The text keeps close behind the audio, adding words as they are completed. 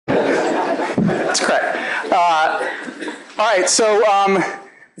That's great. All right, so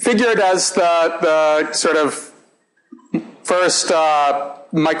figured as the sort of first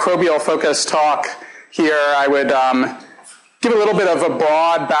microbial focused talk here, I would give a little bit of a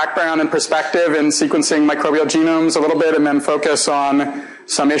broad background and perspective in sequencing microbial genomes a little bit, and then focus on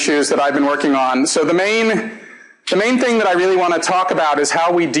some issues that I've been working on. So the main thing that I really want to talk about is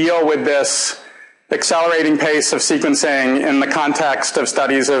how we deal with this accelerating pace of sequencing in the context of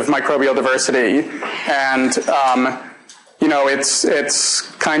studies of microbial diversity. And, you know, it's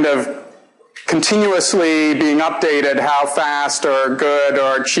kind of continuously being updated how fast or good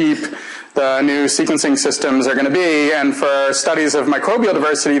or cheap the new sequencing systems are going to be. And for studies of microbial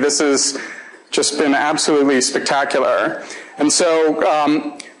diversity, this has just been absolutely spectacular. And so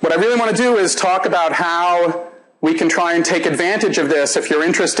what I really want to do is talk about how we can try and take advantage of this if you're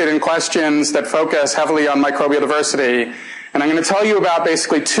interested in questions that focus heavily on microbial diversity. And I'm going to tell you about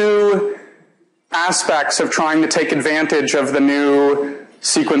basically two aspects of trying to take advantage of the new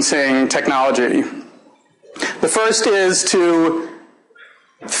sequencing technology. The first is to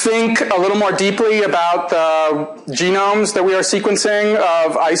think a little more deeply about the genomes that we are sequencing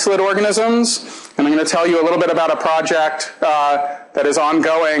of isolate organisms. And I'm going to tell you a little bit about a project that is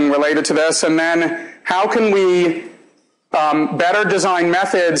ongoing related to this. And then how can we better design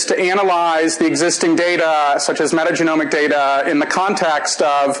methods to analyze the existing data, such as metagenomic data, in the context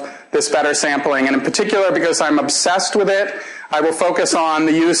of this better sampling. And in particular, because I'm obsessed with it, I will focus on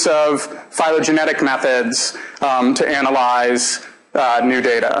the use of phylogenetic methods to analyze new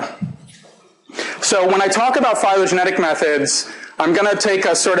data. So when I talk about phylogenetic methods, I'm going to take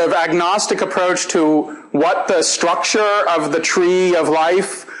a sort of agnostic approach to what the structure of the tree of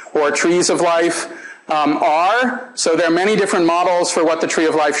life or trees of life are. So there are many different models for what the tree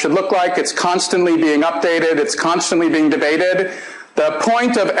of life should look like. It's constantly being updated. It's constantly being debated. The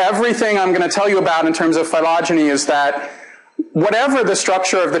point of everything I'm going to tell you about in terms of phylogeny is that whatever the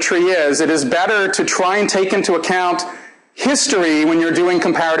structure of the tree is, it is better to try and take into account history when you're doing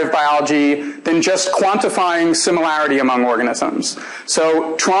comparative biology than just quantifying similarity among organisms.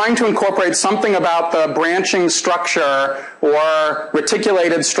 So trying to incorporate something about the branching structure or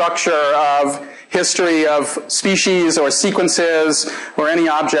reticulated structure of history of species or sequences or any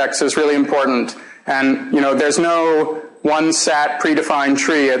objects is really important. And, you know, there's no one set predefined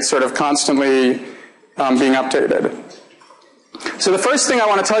tree. It's sort of constantly being updated. So the first thing I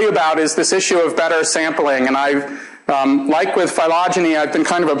want to tell you about is this issue of better sampling. And like with phylogeny, I've been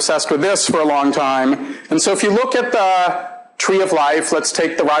kind of obsessed with this for a long time. And so if you look at the tree of life, let's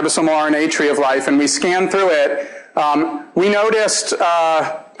take the ribosomal RNA tree of life, and we scan through it, we noticed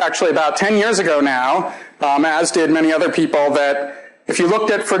actually about 10 years ago now, as did many other people, that if you looked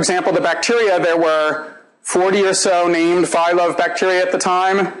at, for example, the bacteria, there were 40 or so named phyla of bacteria at the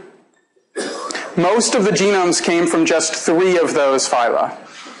time. Most of the genomes came from just 3 of those phyla.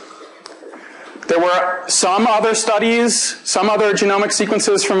 There were some other studies, some other genomic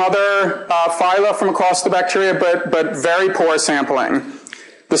sequences from other phyla from across the bacteria, but very poor sampling.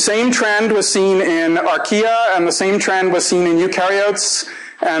 The same trend was seen in archaea, and the same trend was seen in eukaryotes,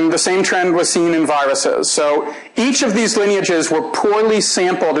 and the same trend was seen in viruses. So each of these lineages were poorly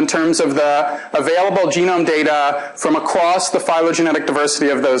sampled in terms of the available genome data from across the phylogenetic diversity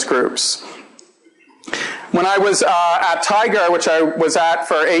of those groups. When I was at Tiger, which I was at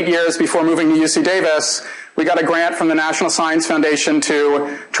for 8 years before moving to UC Davis, we got a grant from the National Science Foundation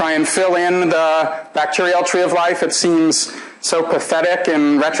to try and fill in the bacterial tree of life. It seems so pathetic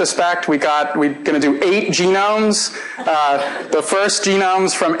in retrospect. We're going to do 8 genomes. The first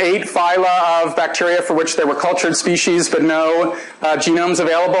genomes from 8 phyla of bacteria for which there were cultured species, but no genomes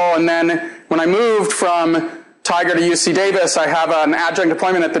available. And then when I moved from Tiger to UC Davis, I have an adjunct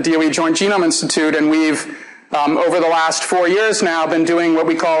deployment at the DOE Joint Genome Institute, and we've, over the last 4 years now, been doing what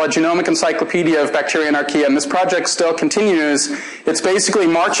we call a genomic encyclopedia of bacteria and archaea, and this project still continues. It's basically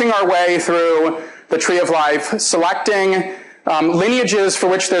marching our way through the tree of life, selecting lineages for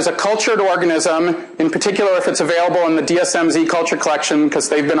which there's a cultured organism, in particular if it's available in the DSMZ culture collection, because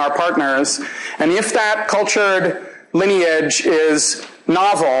they've been our partners, and if that cultured lineage is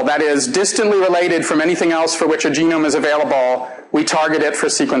novel, that is distantly related from anything else for which a genome is available, we target it for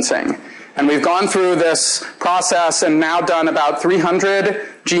sequencing. And we've gone through this process and now done about 300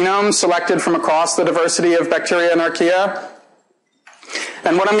 genomes selected from across the diversity of bacteria and archaea.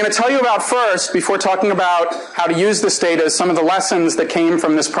 And what I'm going to tell you about first, before talking about how to use this data, is some of the lessons that came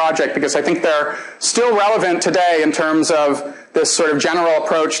from this project, because I think they're still relevant today in terms of this sort of general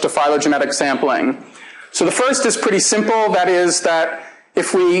approach to phylogenetic sampling. So the first is pretty simple. That is that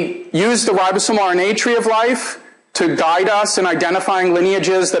if we use the ribosomal RNA tree of life, to guide us in identifying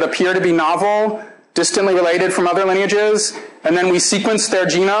lineages that appear to be novel, distantly related from other lineages, and then we sequence their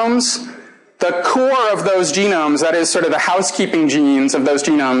genomes. The core of those genomes, that is sort of the housekeeping genes of those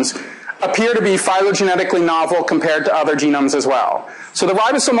genomes, appear to be phylogenetically novel compared to other genomes as well. So the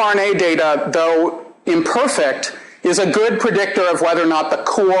ribosome RNA data, though imperfect, is a good predictor of whether or not the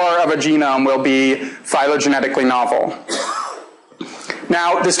core of a genome will be phylogenetically novel.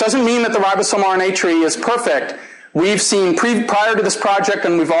 Now, this doesn't mean that the ribosome RNA tree is perfect. We've seen prior to this project,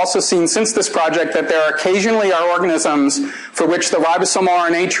 and we've also seen since this project, that there occasionally are organisms for which the ribosome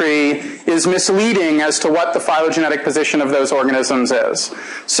RNA tree is misleading as to what the phylogenetic position of those organisms is.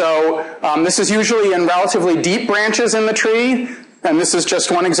 So this is usually in relatively deep branches in the tree, and this is just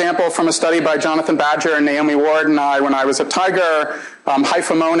one example from a study by Jonathan Badger and Naomi Ward and I when I was at Tiger.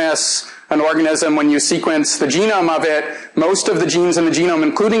 Hyphomonas, an organism, when you sequence the genome of it, most of the genes in the genome,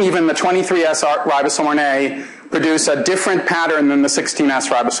 including even the 23S ribosome RNA, produce a different pattern than the 16S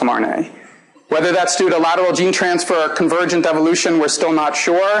ribosome RNA. Whether that's due to lateral gene transfer or convergent evolution, we're still not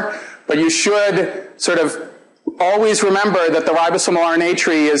sure, but you should sort of always remember that the ribosomal RNA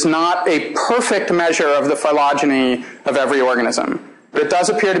tree is not a perfect measure of the phylogeny of every organism. But it does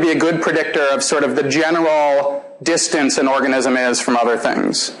appear to be a good predictor of sort of the general distance an organism is from other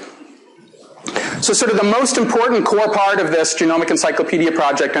things. So sort of the most important core part of this genomic encyclopedia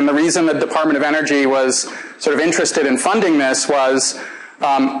project, and the reason the Department of Energy was sort of interested in funding this, was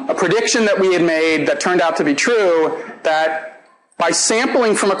a prediction that we had made that turned out to be true, that by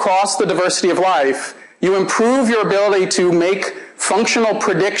sampling from across the diversity of life, you improve your ability to make functional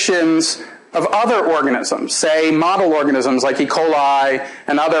predictions of other organisms, say model organisms like E. coli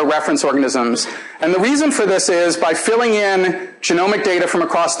and other reference organisms. And the reason for this is by filling in genomic data from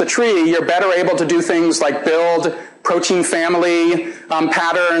across the tree, you're better able to do things like build protein family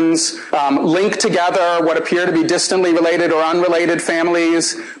patterns, link together what appear to be distantly related or unrelated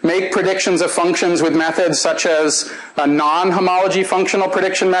families, make predictions of functions with methods such as non-homology functional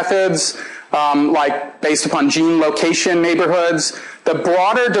prediction methods, like based upon gene location neighborhoods. The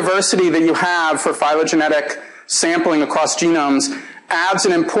broader diversity that you have for phylogenetic sampling across genomes adds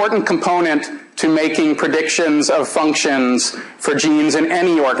an important component to making predictions of functions for genes in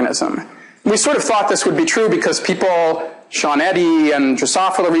any organism. We sort of thought this would be true because people, Sean Eddy and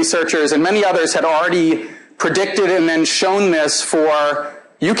Drosophila researchers and many others, had already predicted and then shown this for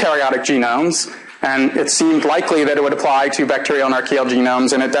eukaryotic genomes, and it seemed likely that it would apply to bacterial and archaeal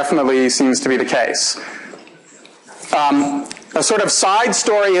genomes, and it definitely seems to be the case. A sort of side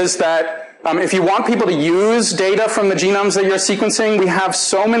story is that if you want people to use data from the genomes that you're sequencing, we have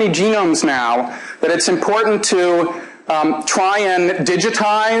so many genomes now that it's important to try and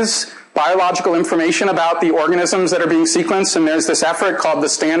digitize biological information about the organisms that are being sequenced, and there's this effort called the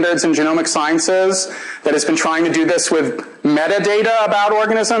Standards in Genomic Sciences that has been trying to do this with metadata about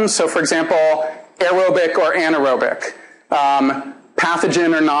organisms. So for example, aerobic or anaerobic,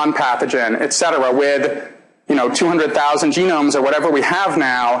 pathogen or non-pathogen, et cetera, with 200,000 genomes or whatever we have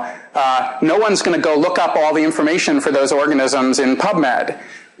now. No one's going to go look up all the information for those organisms in PubMed.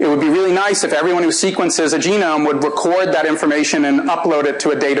 It would be really nice if everyone who sequences a genome would record that information and upload it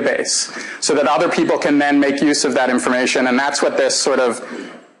to a database so that other people can then make use of that information, and that's what this sort of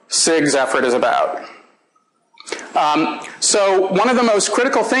SIGS effort is about. So one of the most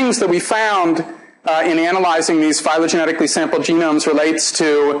critical things that we found in analyzing these phylogenetically sampled genomes relates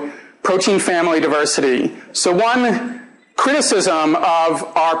to protein family diversity. So one criticism of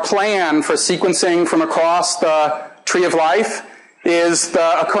our plan for sequencing from across the tree of life is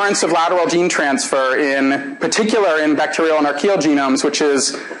the occurrence of lateral gene transfer, in particular in bacterial and archaeal genomes, which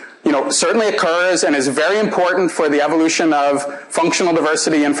is, certainly occurs and is very important for the evolution of functional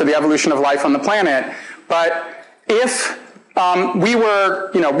diversity and for the evolution of life on the planet. But if we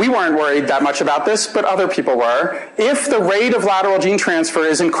weren't worried that much about this, but other people were. If the rate of lateral gene transfer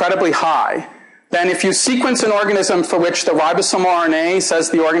is incredibly high, then if you sequence an organism for which the ribosomal RNA says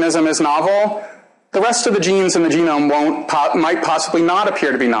the organism is novel, the rest of the genes in the genome might possibly not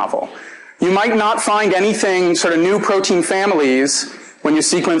appear to be novel. You might not find anything, sort of new protein families, when you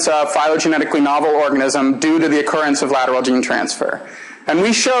sequence a phylogenetically novel organism due to the occurrence of lateral gene transfer. And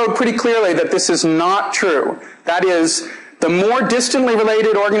we showed pretty clearly that this is not true. That is, the more distantly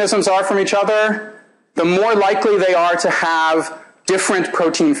related organisms are from each other, the more likely they are to have different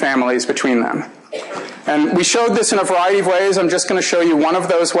protein families between them. And we showed this in a variety of ways. I'm just going to show you one of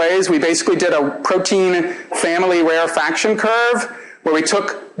those ways. We basically did a protein family rarefaction curve where we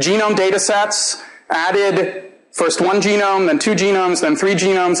took genome data sets, added first one genome, then two genomes, then three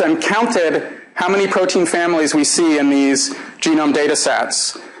genomes, and counted how many protein families we see in these genome data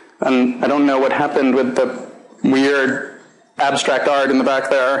sets. And I don't know what happened with the weird abstract art in the back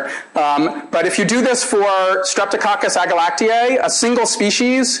there. But if you do this for Streptococcus agalactiae, a single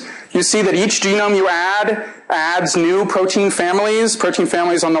species, you see that each genome you add adds new protein families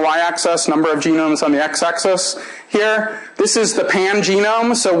on the y-axis, number of genomes on the x-axis here. This is the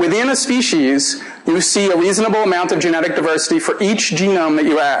pan-genome, so within a species, you see a reasonable amount of genetic diversity for each genome that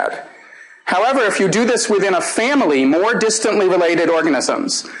you add. However, if you do this within a family, more distantly related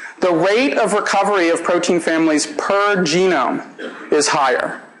organisms, the rate of recovery of protein families per genome is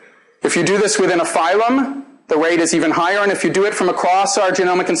higher. If you do this within a phylum, the rate is even higher, and if you do it from across our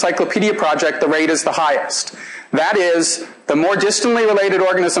Genomic Encyclopedia project, the rate is the highest. That is, the more distantly related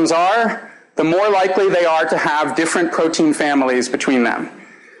organisms are, the more likely they are to have different protein families between them.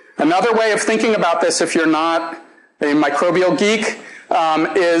 Another way of thinking about this, if you're not a microbial geek,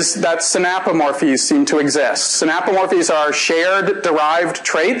 is that synapomorphies seem to exist. Synapomorphies are shared derived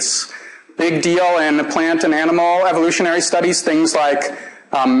traits, big deal in plant and animal evolutionary studies, things like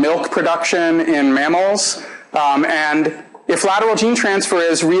milk production in mammals. And if lateral gene transfer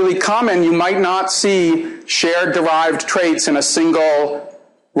is really common, you might not see shared derived traits in a single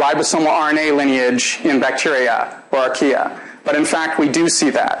ribosomal RNA lineage in bacteria or archaea. But in fact, we do see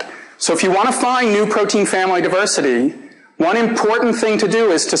that. So if you want to find new protein family diversity, one important thing to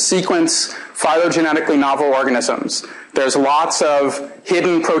do is to sequence phylogenetically novel organisms. There's lots of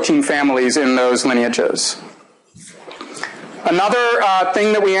hidden protein families in those lineages. Another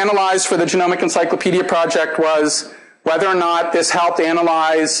thing that we analyzed for the Genomic Encyclopedia project was whether or not this helped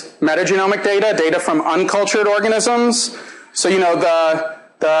analyze metagenomic data from uncultured organisms. So, you know,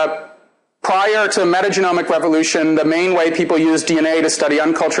 prior to metagenomic revolution, the main way people used DNA to study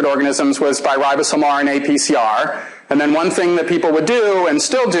uncultured organisms was by ribosomal RNA PCR. And then one thing that people would do, and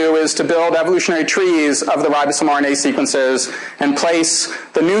still do, is to build evolutionary trees of the ribosomal RNA sequences and place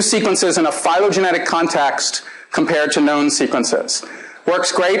the new sequences in a phylogenetic context compared to known sequences.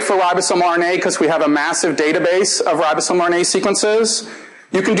 Works great for ribosomal RNA because we have a massive database of ribosomal RNA sequences.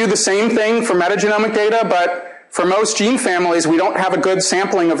 You can do the same thing for metagenomic data, but for most gene families, we don't have a good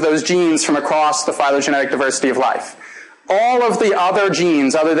sampling of those genes from across the phylogenetic diversity of life. All of the other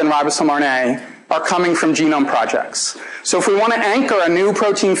genes, other than ribosomal RNA, are coming from genome projects. So if we want to anchor a new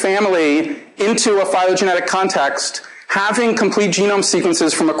protein family into a phylogenetic context, having complete genome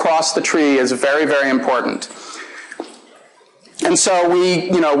sequences from across the tree is very, very important. And so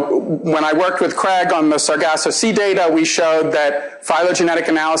when I worked with Craig on the Sargasso Sea data, we showed that phylogenetic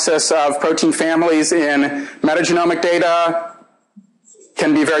analysis of protein families in metagenomic data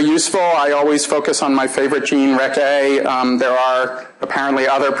can be very useful. I always focus on my favorite gene, REC-A. There are apparently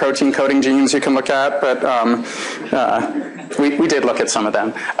other protein coding genes you can look at, but we did look at some of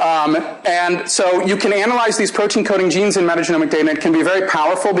them. And so you can analyze these protein coding genes in metagenomic data, and it can be very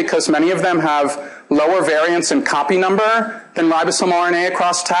powerful because many of them have lower variance in copy number than ribosomal RNA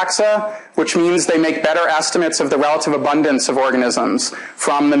across taxa, which means they make better estimates of the relative abundance of organisms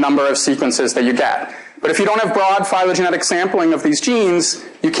from the number of sequences that you get. But if you don't have broad phylogenetic sampling of these genes,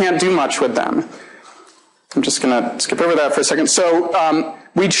 you can't do much with them. I'm just going to skip over that for a second. So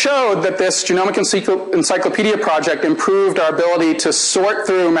we showed that this Genomic Encyclopedia project improved our ability to sort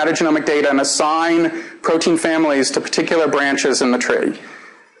through metagenomic data and assign protein families to particular branches in the tree.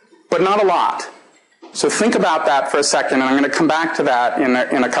 But not a lot. So think about that for a second, and I'm going to come back to that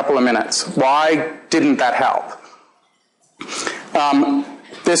in a couple of minutes. Why didn't that help?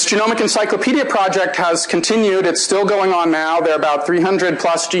 This Genomic Encyclopedia project has continued. It's still going on now. There are about 300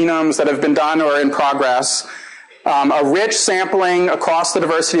 plus genomes that have been done or in progress. A rich sampling across the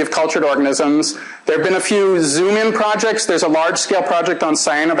diversity of cultured organisms. There have been a few zoom-in projects. There's a large-scale project on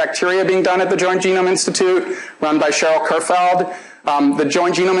cyanobacteria being done at the Joint Genome Institute, run by Cheryl Kerfeld. The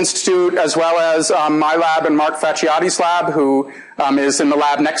Joint Genome Institute, as well as my lab and Mark Facciotti's lab, who is in the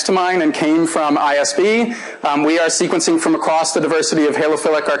lab next to mine and came from ISB. We are sequencing from across the diversity of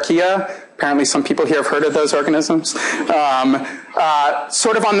halophilic archaea. Apparently some people here have heard of those organisms.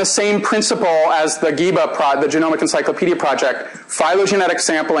 Sort of on the same principle as the GEBA, the Genomic Encyclopedia project, phylogenetic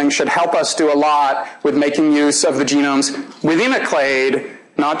sampling should help us do a lot with making use of the genomes within a clade,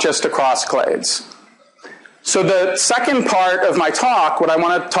 not just across clades. So the second part of my talk, what I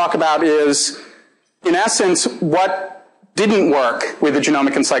want to talk about is, in essence, what didn't work with the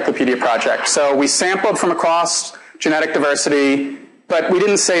Genomic Encyclopedia project. So we sampled from across genetic diversity, but we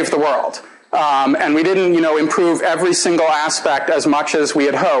didn't save the world. And we didn't, improve every single aspect as much as we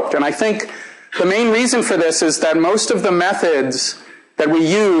had hoped. And I think the main reason for this is that most of the methods that we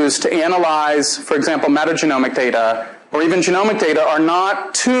use to analyze, for example, metagenomic data or even genomic data are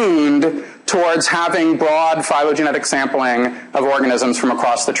not tuned towards having broad phylogenetic sampling of organisms from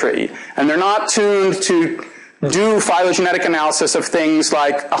across the tree. And they're not tuned to do phylogenetic analysis of things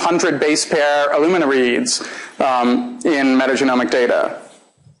like 100 base pair Illumina reads in metagenomic data.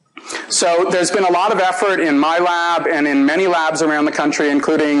 So there's been a lot of effort in my lab and in many labs around the country,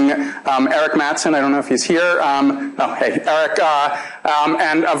 including Eric Mattson. I don't know if he's here. Eric.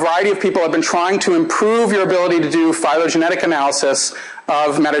 And a variety of people have been trying to improve your ability to do phylogenetic analysis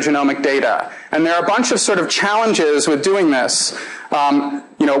of metagenomic data. And there are a bunch of sort of challenges with doing this.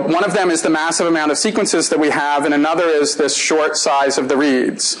 One of them is the massive amount of sequences that we have, and another is this short size of the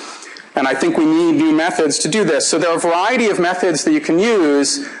reads. And I think we need new methods to do this. So there are a variety of methods that you can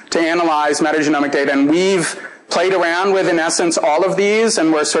use to analyze metagenomic data, and we've played around with, in essence, all of these,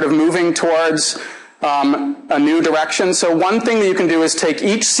 and we're sort of moving towards a new direction. So one thing that you can do is take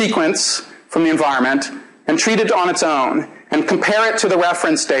each sequence from the environment and treat it on its own and compare it to the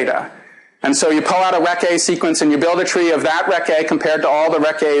reference data. And so you pull out a Rec A sequence and you build a tree of that Rec A compared to all the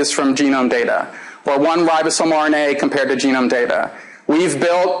Rec A's from genome data, or one ribosomal RNA compared to genome data. We've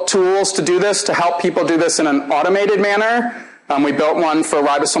built tools to do this, to help people do this in an automated manner. We built one for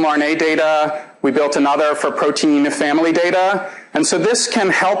ribosomal RNA data. We built another for protein family data. And so this can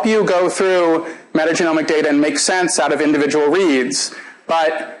help you go through metagenomic data and make sense out of individual reads.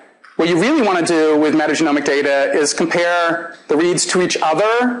 But what you really want to do with metagenomic data is compare the reads to each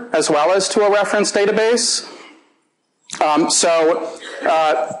other as well as to a reference database.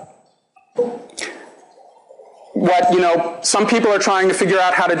 What some people are trying to figure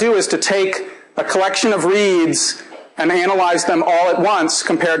out how to do is to take a collection of reads and analyze them all at once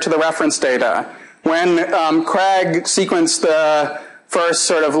compared to the reference data. When Craig sequenced the first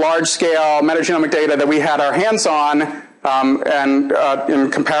sort of large-scale metagenomic data that we had our hands on,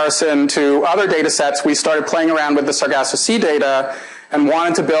 in comparison to other data sets, we started playing around with the Sargasso Sea data and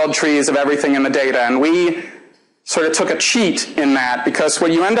wanted to build trees of everything in the data. And we sort of took a cheat in that, because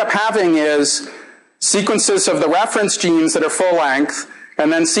what you end up having is sequences of the reference genes that are full length,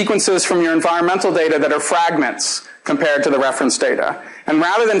 and then sequences from your environmental data that are fragments compared to the reference data. And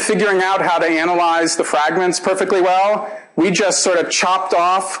rather than figuring out how to analyze the fragments perfectly well, we just sort of chopped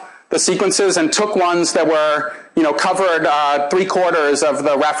off the sequences and took ones that were, covered 3/4 of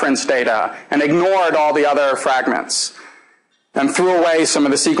the reference data and ignored all the other fragments and threw away some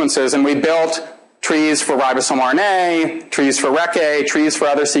of the sequences. And we built trees for ribosomal RNA, trees for Rec A, trees for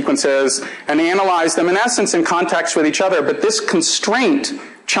other sequences, and analyzed them in essence in context with each other. But this constraint,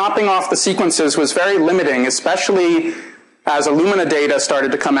 chopping off the sequences, was very limiting, especially as Illumina data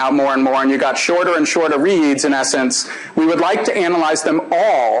started to come out more and more and you got shorter and shorter reads, in essence. We would like to analyze them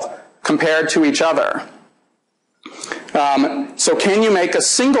all compared to each other. So can you make a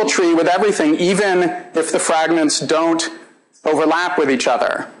single tree with everything, even if the fragments don't overlap with each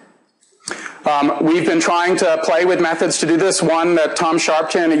other? We've been trying to play with methods to do this. One that Tom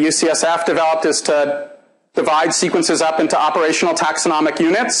Sharpton at UCSF developed is to divide sequences up into operational taxonomic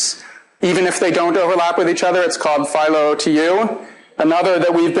units, even if they don't overlap with each other. It's called PhyloTU. Another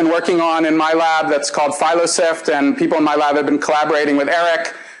that we've been working on in my lab that's called PhyloSift, and people in my lab have been collaborating with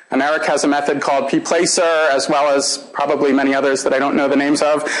Eric. And Eric has a method called pplacer, as well as probably many others that I don't know the names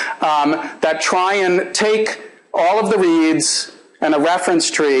of, that try and take all of the reads and a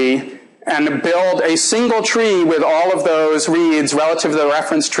reference tree and build a single tree with all of those reads relative to the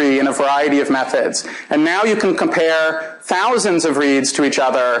reference tree in a variety of methods. And now you can compare thousands of reads to each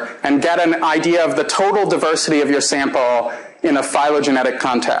other and get an idea of the total diversity of your sample in a phylogenetic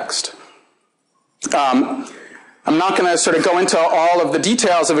context. I'm not going to sort of go into all of the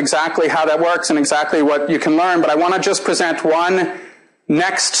details of exactly how that works and exactly what you can learn, but I want to just present one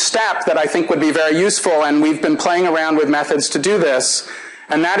next step that I think would be very useful, and we've been playing around with methods to do this,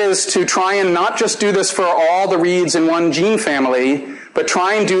 and that is to try and not just do this for all the reads in one gene family, but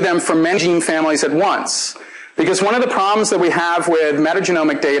try and do them for many gene families at once. Because one of the problems that we have with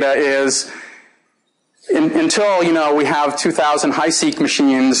metagenomic data is until we have 2,000 HiSeq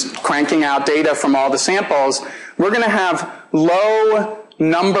machines cranking out data from all the samples, we're going to have low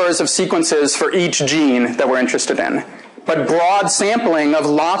numbers of sequences for each gene that we're interested in, but broad sampling of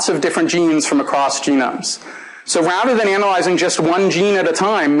lots of different genes from across genomes. So rather than analyzing just one gene at a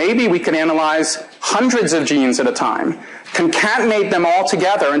time, maybe we could analyze hundreds of genes at a time, concatenate them all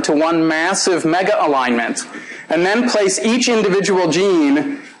together into one massive mega alignment, and then place each individual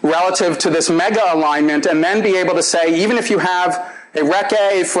gene relative to this mega alignment, and then be able to say, even if you have a Rec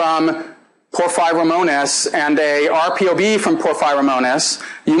A from Porphyromonas and a RPOB from Porphyromonas,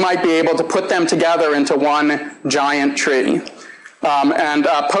 you might be able to put them together into one giant tree. And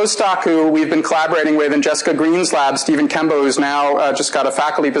a postdoc who we've been collaborating with in Jessica Green's lab, Stephen Kembo, who's now just got a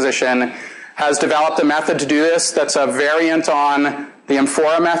faculty position, has developed a method to do this that's a variant on the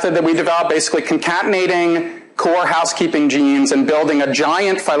Amphora method that we developed, basically concatenating core housekeeping genes and building a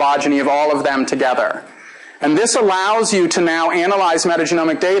giant phylogeny of all of them together. And this allows you to now analyze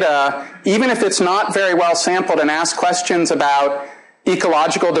metagenomic data, even if it's not very well sampled, and ask questions about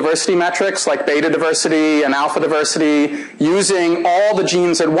ecological diversity metrics like beta diversity and alpha diversity using all the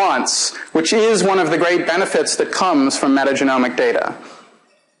genes at once, which is one of the great benefits that comes from metagenomic data.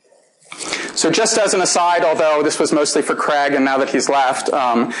 So just as an aside, although this was mostly for Craig and now that he's left,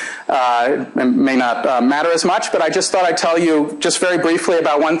 it may not matter as much, but I just thought I'd tell you just very briefly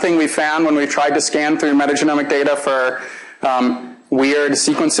about one thing we found when we tried to scan through metagenomic data for weird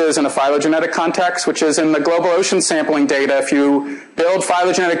sequences in a phylogenetic context, which is in the global ocean sampling data. If you build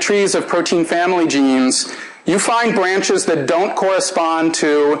phylogenetic trees of protein family genes, you find branches that don't correspond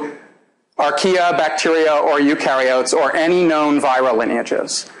to archaea, bacteria, or eukaryotes, or any known viral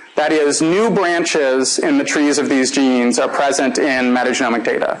lineages. That is, new branches in the trees of these genes are present in metagenomic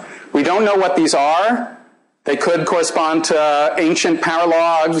data. We don't know what these are. They could correspond to ancient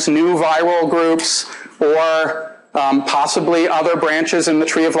paralogs, new viral groups, or possibly other branches in the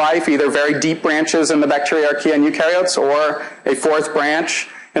tree of life, either very deep branches in the bacteria, archaea, and eukaryotes, or a fourth branch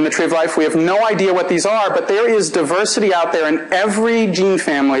in the tree of life. We have no idea what these are, but there is diversity out there in every gene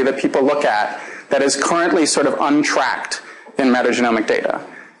family that people look at that is currently sort of untracked in metagenomic data.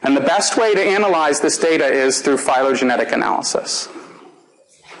 And the best way to analyze this data is through phylogenetic analysis.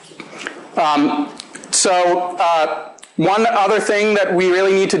 One other thing that we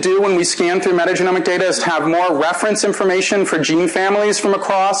really need to do when we scan through metagenomic data is to have more reference information for gene families from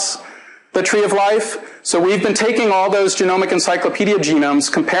across the tree of life. So we've been taking all those genomic encyclopedia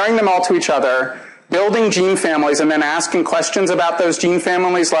genomes, comparing them all to each other, building gene families, and then asking questions about those gene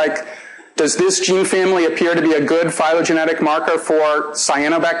families like, does this gene family appear to be a good phylogenetic marker for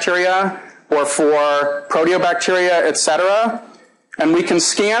cyanobacteria or for proteobacteria, etc.? And we can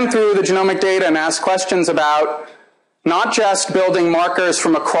scan through the genomic data and ask questions about not just building markers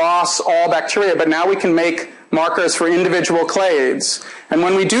from across all bacteria, but now we can make markers for individual clades. And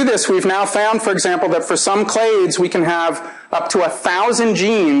when we do this, we've now found, for example, that for some clades, we can have up to 1,000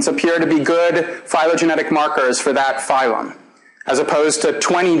 genes appear to be good phylogenetic markers for that phylum, as opposed to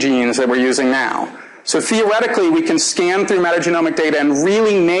 20 genes that we're using now. So theoretically, we can scan through metagenomic data and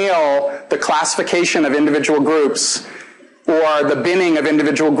really nail the classification of individual groups or the binning of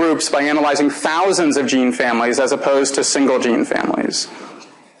individual groups by analyzing thousands of gene families as opposed to single gene families.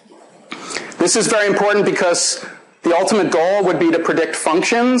 This is very important because the ultimate goal would be to predict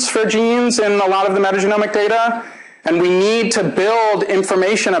functions for genes in a lot of the metagenomic data, and we need to build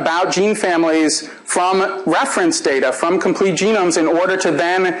information about gene families from reference data, from complete genomes, in order to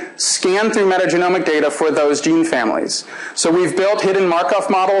then scan through metagenomic data for those gene families. So we've built hidden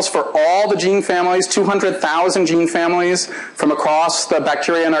Markov models for all the gene families, 200,000 gene families from across the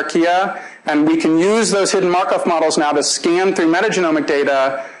bacteria and archaea, and we can use those hidden Markov models now to scan through metagenomic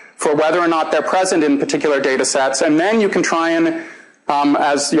data for whether or not they're present in particular data sets, and then you can try and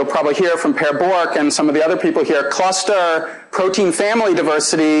as you'll probably hear from Per Bork and some of the other people here, cluster protein family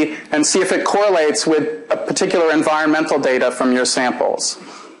diversity and see if it correlates with a particular environmental data from your samples.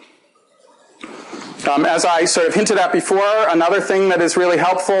 As I sort of hinted at before, another thing that is really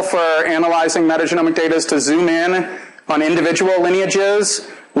helpful for analyzing metagenomic data is to zoom in on individual lineages.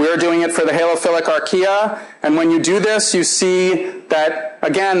 We're doing it for the halophilic archaea, and when you do this, you see that,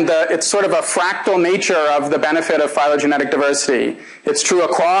 again, it's sort of a fractal nature of the benefit of phylogenetic diversity. It's true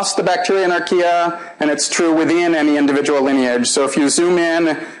across the bacteria and archaea, and it's true within any individual lineage. So if you zoom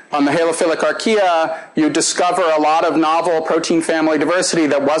in on the halophilic archaea, you discover a lot of novel protein family diversity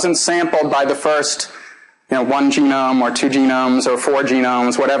that wasn't sampled by the first, one genome or two genomes or four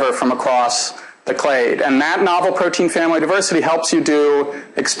genomes, whatever, from across the clade. And that novel protein family diversity helps you do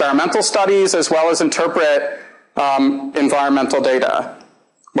experimental studies as well as interpret environmental data.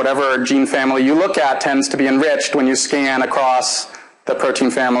 Whatever gene family you look at tends to be enriched when you scan across the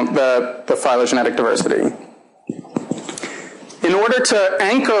protein family, the phylogenetic diversity. In order to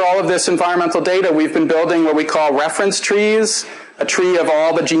anchor all of this environmental data, we've been building what we call reference trees, a tree of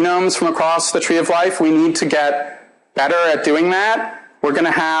all the genomes from across the tree of life. We need to get better at doing that. We're going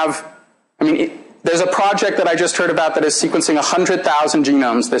to have, there's a project that I just heard about that is sequencing 100,000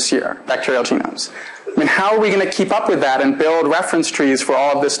 genomes this year, bacterial genomes. How are we going to keep up with that and build reference trees for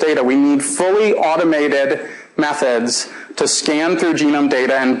all of this data? We need fully automated methods to scan through genome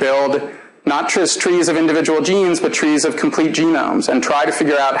data and build not just trees of individual genes, but trees of complete genomes, and try to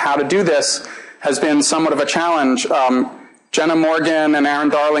figure out how to do this has been somewhat of a challenge. Jenna Morgan and Aaron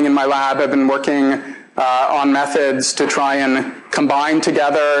Darling in my lab have been working on methods to try and combine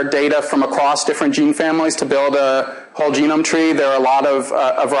together data from across different gene families to build a whole genome tree. There are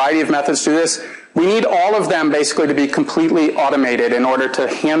a variety of methods to do this. We need all of them basically to be completely automated in order to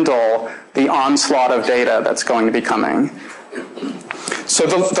handle the onslaught of data that's going to be coming. So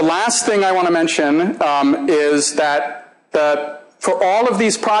the last thing I want to mention is that for all of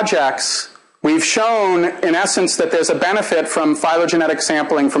these projects, we've shown, in essence, that there's a benefit from phylogenetic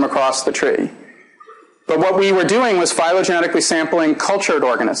sampling from across the tree. But what we were doing was phylogenetically sampling cultured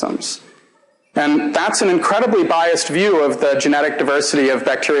organisms. And that's an incredibly biased view of the genetic diversity of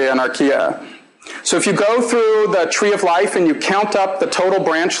bacteria and archaea. So if you go through the tree of life and you count up the total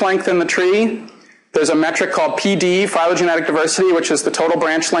branch length in the tree, there's a metric called PD, phylogenetic diversity, which is the total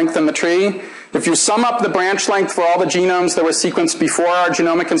branch length in the tree. If you sum up the branch length for all the genomes that were sequenced before our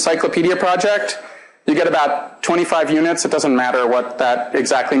genomic encyclopedia project, you get about 25 units. It doesn't matter what that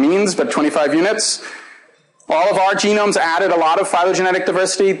exactly means, but 25 units. All of our genomes added a lot of phylogenetic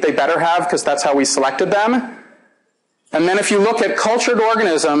diversity. They better have, because that's how we selected them. And then if you look at cultured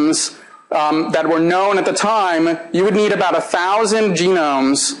organisms that were known at the time, you would need about 1,000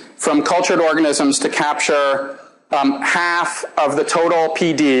 genomes from cultured organisms to capture half of the total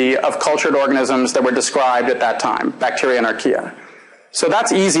PD of cultured organisms that were described at that time, bacteria and archaea. So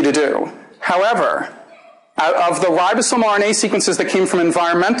that's easy to do. However, of the ribosomal RNA sequences that came from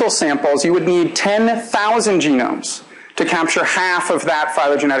environmental samples, you would need 10,000 genomes to capture half of that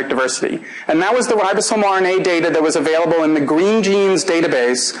phylogenetic diversity. And that was the ribosomal RNA data that was available in the Green Genes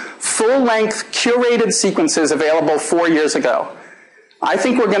database, full-length curated sequences available 4 years ago. I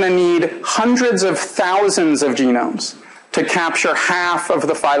think we're going to need hundreds of thousands of genomes to capture half of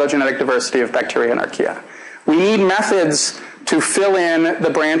the phylogenetic diversity of bacteria and archaea. We need methods to fill in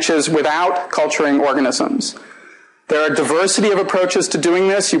the branches without culturing organisms. There are a diversity of approaches to doing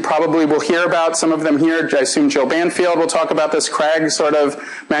this. You probably will hear about some of them here. I assume Joe Banfield will talk about this. Craig sort of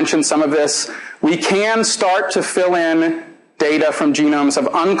mentioned some of this. We can start to fill in data from genomes of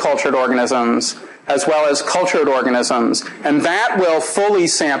uncultured organisms as well as cultured organisms, and that will fully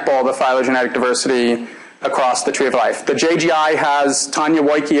sample the phylogenetic diversity across the tree of life. The JGI has, Tanya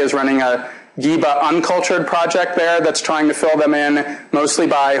Woike is running a GIBA uncultured project there that's trying to fill them in mostly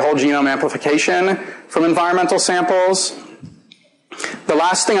by whole genome amplification from environmental samples. The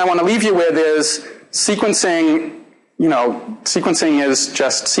last thing I want to leave you with is sequencing. You know, sequencing is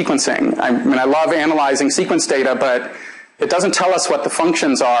just sequencing. I mean, I love analyzing sequence data, but it doesn't tell us what the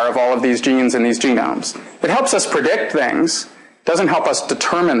functions are of all of these genes in these genomes. It helps us predict things. It doesn't help us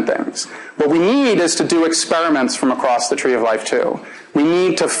determine things. What we need is to do experiments from across the tree of life too. We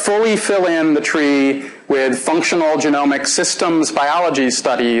need to fully fill in the tree with functional genomic systems biology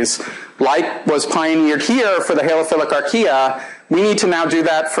studies, like was pioneered here for the halophilic archaea. We need to now do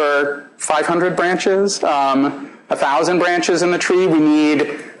that for 500 branches, 1,000 branches in the tree. We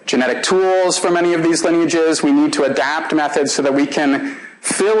need genetic tools for many of these lineages. We need to adapt methods so that we can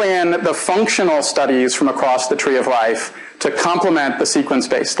fill in the functional studies from across the tree of life to complement the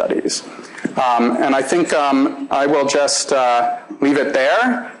sequence-based studies. And I think I will just leave it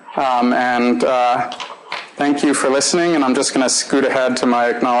there. Thank you for listening, and I'm just going to scoot ahead to my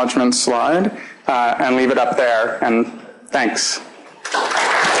acknowledgement slide and leave it up there. And thanks.